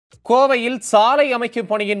கோவையில் சாலை அமைக்கும்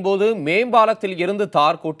பணியின் போது மேம்பாலத்தில் இருந்து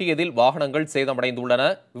தார் கொட்டியதில் வாகனங்கள் சேதமடைந்துள்ளன.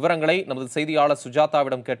 விவரங்களை நமது செய்தியாளர்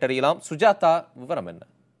சுஜாதாவிடம் கேட்டறியலாம். சுஜாதா, விவரம் என்ன?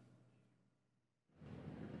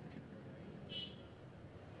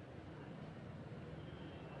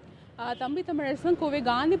 தம்பி தமிழரசன், கோவை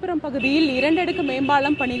காந்திபுரம் பகுதியில் 2 அடுக்கு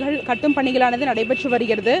மேம்பாலம் கட்டும் பணிகளானது நடைபெற்று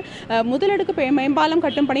வருகிறது. முதலடுக்கு மேம்பாலம்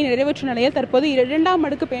கட்டும் பணி நிறைவேற்றும் நிலையில் தற்போது 2ஆம்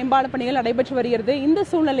அடுக்கு மேம்பால பணிகள் நடைபெற்று வருகிறது. இந்த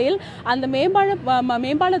சூழ்நிலையில் அந்த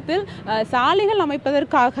மேம்பாலத்தில் சாலைகள்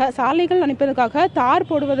அமைப்பதற்காக தார்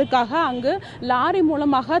போடுவதற்காக அங்கு லாரி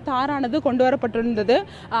மூலமாக தாரானது கொண்டு வரப்பட்டிருந்தது.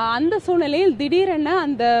 அந்த சூழ்நிலையில் திடீரென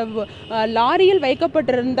அந்த லாரியில்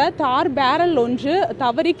வைக்கப்பட்டிருந்த தார் பேரல் ஒன்று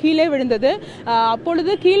தவறி கீழே விழுந்தது.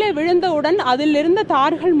 அப்பொழுது கீழே விழுந்தவுடன் அதில் இருந்த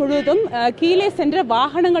தார்கள் முழுவதும் கீழே சென்ற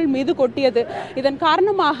வாகனங்கள் மீது கொட்டியது. இதன்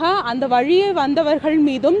காரணமாக அந்த வழியே வந்தவர்கள்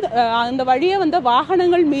மீதும் அந்த வழியே வந்த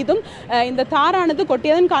வாகனங்கள் மீதும் இந்த தாரானது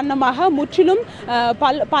கொட்டியதன் காரணமாக முற்றிலும்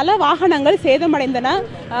பல வாகனங்கள் சேதமடைந்தன.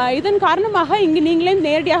 இதன் காரணமாக இங்கு நீங்களே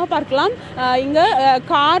நேரடியாக பார்க்கலாம், இங்கு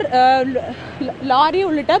கார், லாரி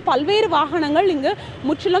உள்ளிட்ட பல்வேறு வாகனங்கள் இங்கு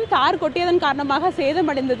முற்றிலும் தார் கொட்டியதன் காரணமாக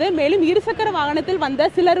சேதமடைந்தது. மேலும் இருசக்கர வாகனத்தில் வந்த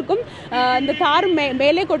சிலருக்கும் இந்த தார்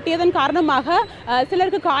மேலே கொட்டியதன் காரணமாக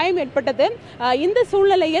சிலருக்கு காயம் ஏற்பட்டது. இந்த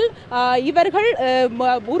சூழ்நிலையில் இவர்கள்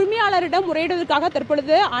உரிமையாளரிடம் முறையிடுவதற்காக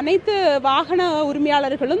தற்பொழுது அனைத்து வாகன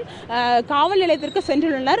உரிமையாளர்களும் காவல் நிலையத்திற்கு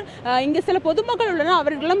சென்றுள்ளனர். இங்கு சில பொதுமக்கள் உள்ளனர்,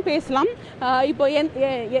 அவர்களும் பேசலாம். இப்போ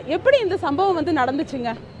எப்படி இந்த சம்பவம்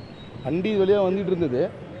நடந்துச்சுங்க? வண்டி வழியாக வந்துட்டு இருந்தது,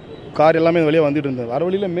 கார் எல்லாமே வழியாக வந்துட்டு இருந்தது. வர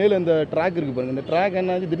வழியில் மேலே இந்த ட்ராக் இருக்குது பாருங்கள். இந்த ட்ராக்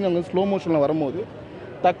என்ன ஆச்சு, திடீர்னு அங்கே ஸ்லோ மோஷனில் வரும்போது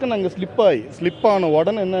டக்குன்னு அங்கே ஸ்லிப் ஆன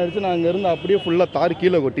உடனே என்ன ஆயிடுச்சு, நான் அங்கேருந்து அப்படியே ஃபுல்லாக தார்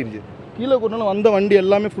கீழே கொட்டிருச்சு. கீழே கொட்டினாலும் வந்த வண்டி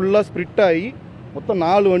எல்லாமே ஃபுல்லாக ஸ்ப்ரிட் ஆகி மொத்தம்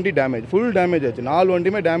 4 வண்டி ஃபுல் டேமேஜ் ஆச்சு. 4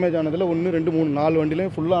 வண்டியுமே டேமேஜ் ஆனதில் 1, 2, 3, 4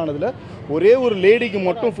 வண்டிலையும் ஃபுல்லாக ஆனதில் ஒரே ஒரு லேடிக்கு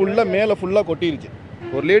மட்டும் மேலே ஃபுல்லாக கொட்டிருச்சு.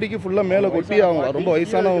 ஒரு லேடிக்கு ஃபுல்லாக மேலே கொட்டி அவங்க ரொம்ப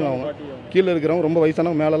வயசானவங்க, அவங்க கீழே இருக்கிறவங்க ரொம்ப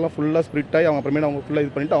வயசானவங்க, மேலெல்லாம் ஃபுல்லாக ஸ்ப்ரிட் ஆகி அவங்க அப்புறமேட்டு அவங்க ஃபுல்லாக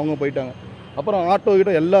இது பண்ணிவிட்டு அவங்க போயிட்டாங்க. அப்புறம் ஆட்டோ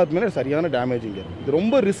கிட்ட எல்லாத்துக்குமே சரியான டேமேஜிங்க. இது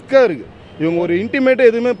ரொம்ப ரிஸ்க்காக இருக்குது. இவங்க ஒரு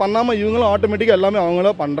இன்டிமேட்டாக எதுவுமே பண்ணாமல் இவங்களும் ஆட்டோமேட்டிக்காக எல்லாமே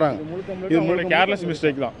அவங்களா பண்ணுறாங்க. இது முழுக்க கேர்லெஸ்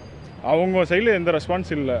மிஸ்டேக் தான். அவங்க சைடில் எந்த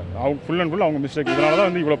ரெஸ்பான்ஸ் இல்லை, அவங்க ஃபுல் அண்ட் ஃபுல் அவங்க மிஸ்டேக். இதனால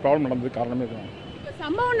தான் இவ்வளோ ப்ராப்ளம் நடந்தது காரணமே தான்.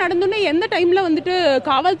 சம்பவம் நடந்தோன்னே எந்த டைமில்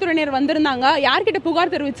காவல்துறையினர் வந்திருந்தாங்க? யார்கிட்ட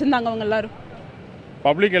புகார் தெரிவிச்சிருந்தாங்க அவங்க எல்லாரும்?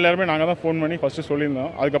 பப்ளிக் எல்லாருமே நாங்கள் தான் ஃபோன் பண்ணி ஃபஸ்ட்டு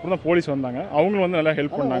சொல்லியிருந்தோம். அதுக்கப்புறம் தான் போலீஸ் வந்தாங்க. அவங்களும் நல்லா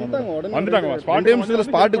ஹெல்ப் பண்ணாங்க. வந்துட்டாங்க,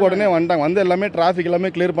 ஸ்பாட்டுக்கு உடனே வந்துட்டாங்க. வந்து எல்லாமே டிராஃபிக் எல்லாமே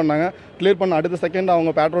கிளியர் பண்ணாங்க. கிளியர் பண்ண அடுத்த செகண்ட்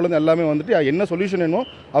அவங்க பேட்ரோல் எல்லாமே வந்துட்டு என்ன சொல்யூஷன் வேணும்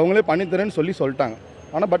அவங்களே பண்ணித்தரேன்னு சொல்லிட்டாங்க.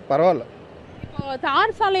 ஆனால் பரவாயில்ல.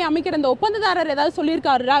 தார் சாலை அமைக்கிற அந்த ஒப்பந்ததாரர் ஏதாவது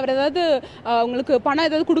சொல்லியிருக்காரு? அவர் ஏதாவது உங்களுக்கு பணம்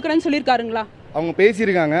ஏதாவது கொடுக்குறேன்னு சொல்லியிருக்காருங்களா? அவங்க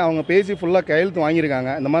பேசியிருக்காங்க. அவங்க பேசி ஃபுல்லாக கையெழுத்து வாங்கியிருக்காங்க.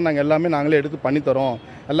 இந்த மாதிரி நாங்கள் எல்லாமே நாங்களே எடுத்து பண்ணித்தரோம்,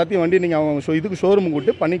 எல்லாத்தையும் வண்டி நீங்கள் அவங்க இதுக்கு ஷோரூம்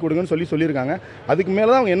கூட்டு பண்ணி கொடுங்கன்னு சொல்லியிருக்காங்க. அதுக்கு மேலே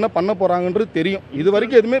தான் அவங்க என்ன பண்ண போகிறாங்கன்றது தெரியும். இது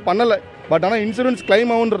வரைக்கும் எதுவுமே பண்ணலை. பட் ஆனால் இன்சூரன்ஸ்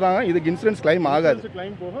கிளைம் ஆகுன்றாங்க. இதுக்கு இன்சூரன்ஸ் கிளைம் ஆகாது.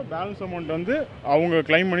 கிளைம் போக பேலன்ஸ் அமௌண்ட் அவங்க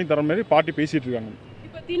கிளைம் பண்ணி தர மாதிரி பார்ட்டி பேசிகிட்டு இருக்காங்க.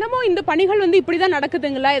 இப்போ தினமும் இந்த பணிகள் இப்படி தான்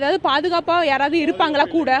நடக்குதுங்களா? ஏதாவது பாதுகாப்பாக யாராவது இருப்பாங்களா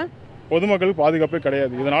கூட? பொதுமக்கள் பாதுகாப்பே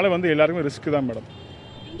கிடையாது. இதனால எல்லாருமே ரிஸ்க் தான் மேடம்.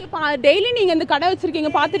 டெய்லி நீங்க இந்த கடை வச்சிருக்கீங்க,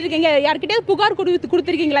 பார்த்துட்டு இருக்கீங்க, யார்கிட்டயே புகார்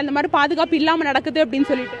கொடுத்துருக்கீங்களா இந்த மாதிரி பாதுகாப்பு இல்லாமல் நடக்குது அப்படின்னு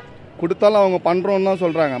சொல்லிட்டு? கொடுத்தாலும் அவங்க பண்ணுறோன்னு தான்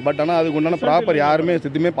சொல்கிறாங்க. பட் ஆனால் அதுக்கு உண்டான ப்ராப்பர் யாருமே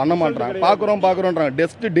எதுவுமே பண்ண மாட்டாங்க. பார்க்குறோன்றாங்க.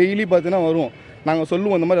 டெஸ்ட் டெய்லி பார்த்தீங்கன்னா வரும். நாங்கள்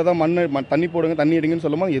சொல்லுவோம் இந்த மாதிரி ஏதாவது தண்ணி போடுங்க, தண்ணி எடுங்கன்னு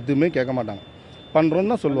சொல்லும்போது எதுவுமே கேட்க மாட்டாங்க.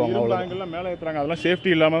 பண்ணுறோன்னு தான் சொல்லுவாங்க. அவ்வளோ மேலே ஏற்றுறாங்க. அதெல்லாம்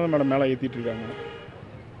சேஃப்டி இல்லாமல் தான் மேடம் மேலே ஏற்றிட்டு இருக்காங்க.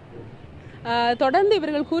 தொடர்ந்து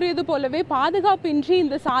இவர்கள் கூறியது போலவே பாதுகாப்பின்றி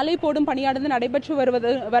இந்த சாலை போடும் பணியானது நடைபெற்று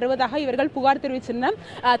வருவதாக இவர்கள் புகார் தெரிவித்தனர்.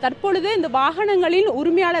 தற்பொழுது இந்த வாகனங்களின்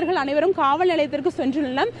உரிமையாளர்கள் அனைவரும் காவல் நிலையத்திற்கு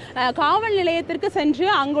சென்றுள்ளனர். காவல் நிலையத்திற்கு சென்று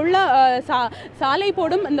அங்குள்ள சாலை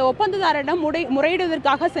போடும் இந்த ஒப்பந்ததாரரிடம்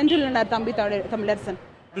முறையிடுவதற்காக சென்றுள்ளனர். தம்பி தமிழரசன்.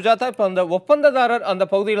 சுஜாதா, இப்போ அந்த ஒப்பந்ததாரர் அந்த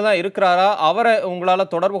பகுதியில் தான் இருக்கிறாரா? அவரை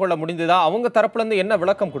உங்களால் தொடர்பு கொள்ள முடிந்ததா? அவங்க தரப்புல இருந்து என்ன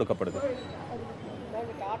விளக்கம் கொடுக்கப்படுது?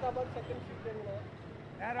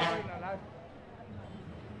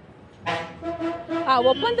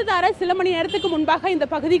 ஒப்பந்ததாரர் சில மணி நேரத்துக்கு முன்பாக இந்த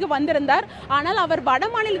பகுதிக்கு வந்திருந்தார். ஆனால் அவர் வட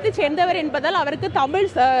மாநிலத்தை சேர்ந்தவர் என்பதால் அவருக்கு தமிழ்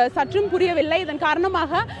சற்றும் புரியவில்லை. இதன்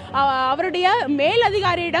காரணமாக அவருடைய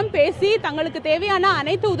மேலதிகாரியிடம் பேசி தங்களுக்கு தேவையான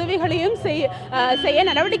அனைத்து உதவிகளையும் செய்ய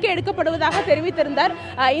நடவடிக்கை எடுக்கப்படுவதாக தெரிவித்திருந்தார்.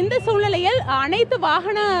 இந்த சூழ்நிலையில் அனைத்து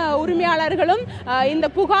வாகன உரிமையாளர்களும் இந்த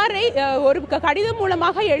புகாரை ஒரு கடிதம்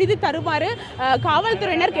மூலமாக எழுதி தருமாறு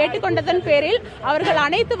காவல்துறையினர் கேட்டுக்கொண்டதன் பேரில் அவர்கள்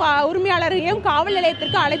அனைத்து உரிமையாளர்களையும் காவல்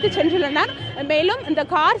நிலையத்திற்கு அழைத்து சென்றுள்ளனர். மேலும் இந்த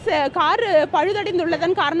கார்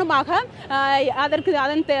பழுதடைந்துள்ளதன் காரணமாக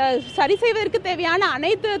அதன் சரி செய்வதற்கு தேவையான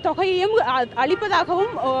அனைத்து தொகையையும்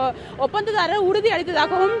அளிப்பதாகவும் ஒப்பந்ததாரர் உறுதி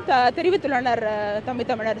அளித்ததாகவும் தெரிவித்துள்ளனர். தம்பி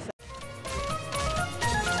தமிழரசன்.